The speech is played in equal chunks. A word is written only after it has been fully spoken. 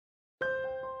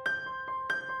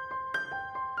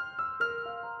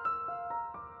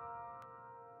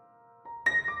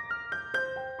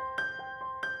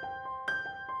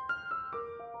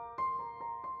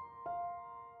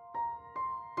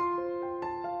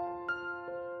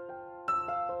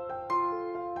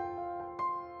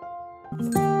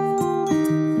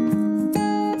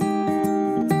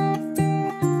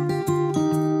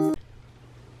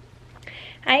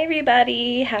Hi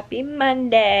everybody, happy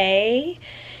Monday.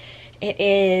 It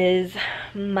is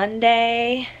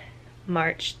Monday,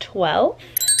 March 12th,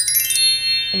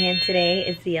 and today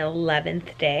is the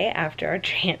 11th day after our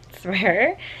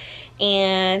transfer.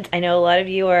 And I know a lot of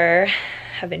you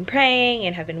have been praying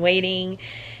and have been waiting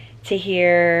to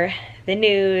hear the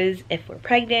news, if we're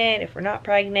pregnant, if we're not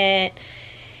pregnant.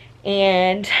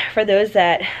 And for those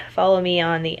that follow me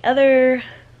on the other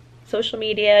social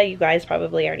media, you guys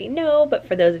probably already know, but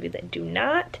for those of you that do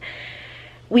not,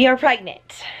 we are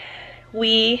pregnant.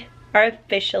 We are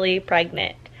officially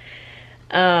pregnant.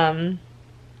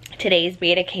 Today's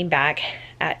beta came back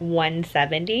at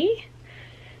 170,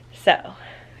 so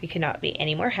we could not be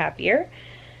any more happier.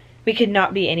 We could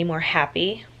not be any more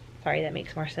happy. Sorry, that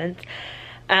makes more sense.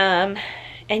 And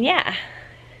yeah,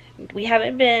 we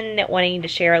haven't been wanting to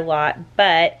share a lot,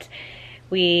 but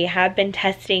we have been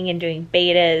testing and doing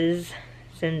betas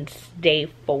since day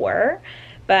 4,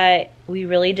 but we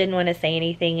really didn't want to say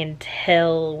anything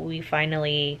until we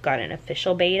finally got an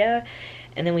official beta,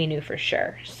 and then we knew for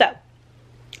sure. So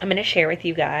I'm going to share with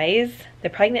you guys the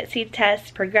pregnancy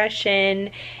test progression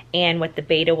and what the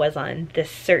beta was on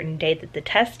this certain day that the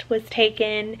test was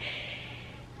taken.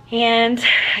 And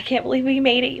I can't believe we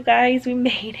made it, you guys. We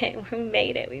made it. We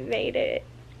made it. We made it.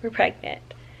 We're pregnant.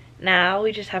 Now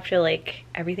we just have to, like,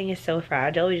 everything is so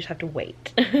fragile, we just have to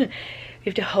wait. We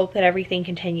have to hope that everything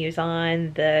continues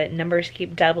on, the numbers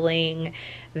keep doubling,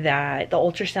 that the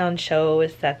ultrasound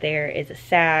shows that there is a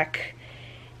sac,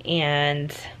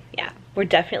 and yeah, we're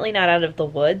definitely not out of the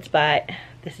woods, but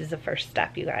this is the first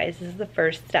step, you guys. This is the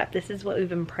first step. This is what we've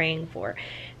been praying for.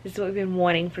 This is what we've been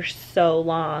wanting for so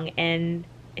long, and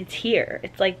it's here.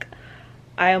 It's like,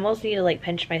 I almost need to like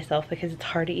pinch myself because it's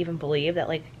hard to even believe that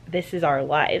like this is our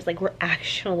lives. Like we're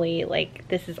actually like,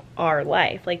 this is our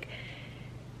life. Like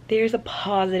there's a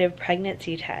positive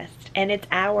pregnancy test and it's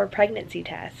our pregnancy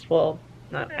test. Well,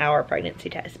 not our pregnancy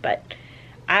test, but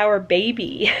our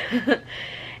baby.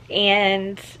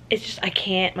 And it's just, I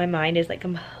can't, my mind is like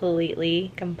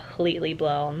completely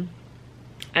blown.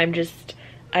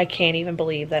 I can't even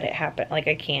believe that it happened. Like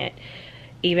I can't.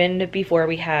 Even before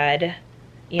we had,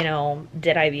 you know,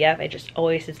 did IVF, I just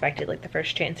always suspected like the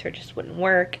first transfer just wouldn't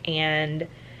work. And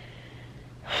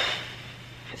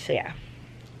so yeah,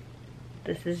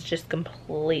 this is just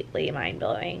completely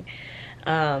mind-blowing.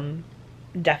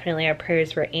 Definitely our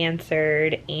prayers were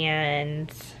answered,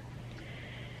 and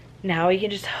now we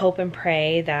can just hope and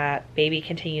pray that baby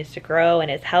continues to grow and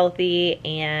is healthy,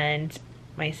 and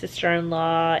my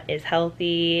sister-in-law is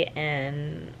healthy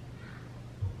and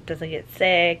doesn't get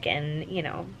sick, and you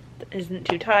know, isn't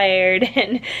too tired,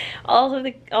 and all of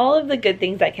the good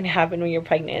things that can happen when you're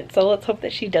pregnant. So let's hope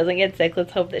that she doesn't get sick.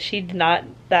 Let's hope that she's not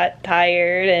that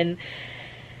tired. And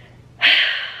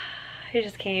I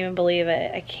just can't even believe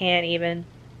it. I can't even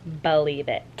believe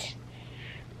it.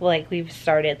 Like we've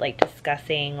started like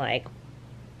discussing like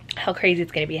how crazy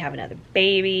it's gonna be to have another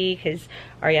baby, because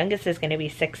our youngest is gonna be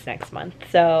 6 next month.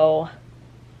 So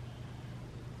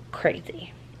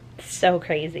crazy, so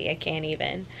crazy. I can't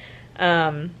even.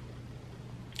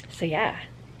 So yeah,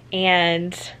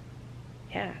 and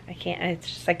yeah, I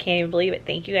can't even believe it.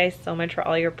 Thank you guys so much for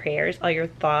all your prayers, all your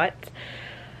thoughts,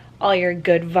 all your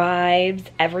good vibes,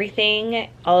 everything,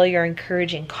 all your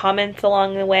encouraging comments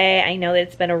along the way. I know that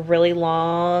it's been a really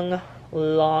long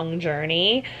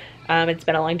journey. It's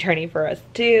been a long journey for us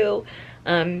too.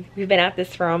 We've been at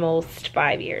this for almost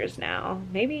 5 years now.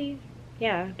 Maybe,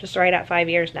 yeah, just right at 5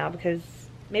 years now, because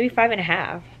maybe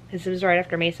 5.5, because it was right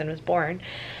after Mason was born.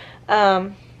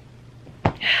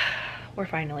 We're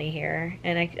finally here,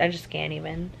 and I just can't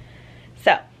even.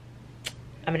 So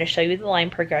I'm going to show you the line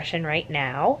progression right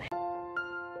now.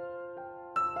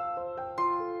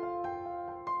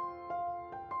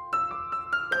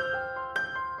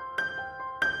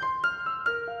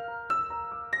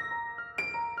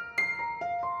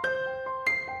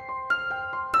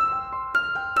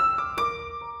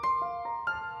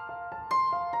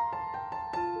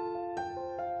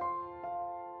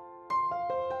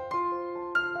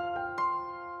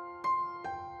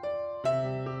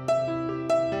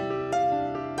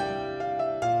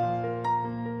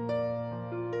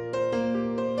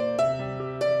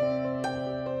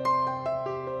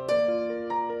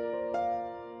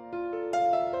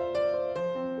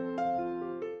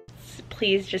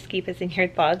 Please just keep us in your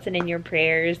thoughts and in your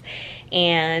prayers,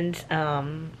 and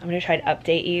I'm gonna try to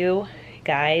update you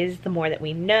guys the more that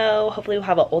we know. Hopefully we'll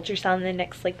have an ultrasound in the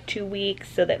next like 2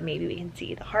 weeks so that maybe we can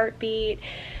see the heartbeat.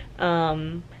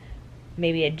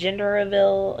 maybe a gender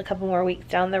reveal a couple more weeks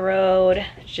down the road.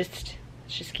 Let's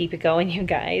just keep it going, you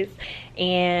guys.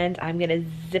 And I'm gonna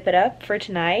zip it up for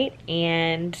tonight.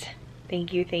 And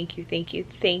thank you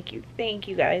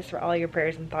guys for all your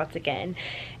prayers and thoughts again.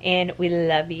 And we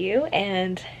love you,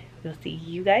 and we'll see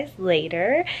you guys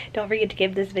later. Don't forget to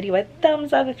give this video a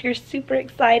thumbs up if you're super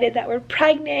excited that we're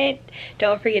pregnant.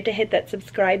 Don't forget to hit that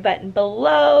subscribe button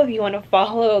below if you want to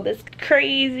follow this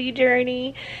crazy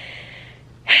journey.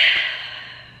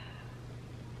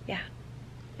 Yeah,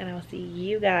 and I will see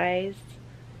you guys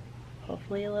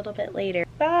hopefully a little bit later.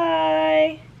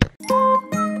 Bye!